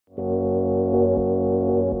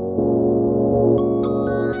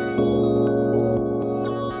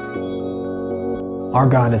Our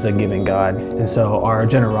God is a giving God, and so our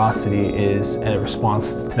generosity is a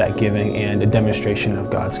response to that giving and a demonstration of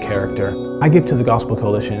God's character. I give to the Gospel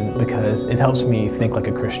Coalition because it helps me think like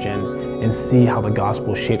a Christian and see how the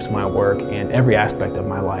gospel shapes my work and every aspect of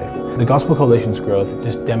my life. The Gospel Coalition's growth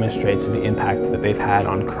just demonstrates the impact that they've had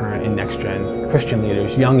on current and next-gen Christian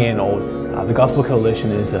leaders, young and old. The Gospel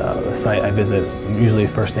Coalition is a site I visit usually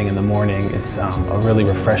first thing in the morning. It's a really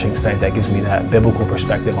refreshing site that gives me that biblical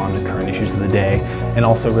perspective on the current issues of the day, and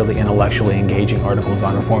also really intellectually engaging articles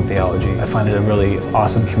on Reformed theology. I find it a really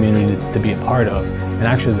awesome community to be a part of, and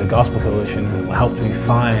actually the Gospel Coalition helped me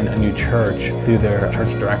find a new church through their church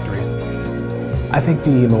directories. I think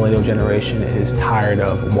the millennial generation is tired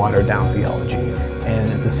of watered down theology, and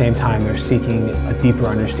at the same time they're seeking a deeper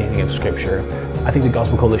understanding of Scripture. I think the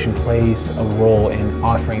Gospel Coalition plays a role in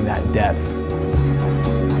offering that depth.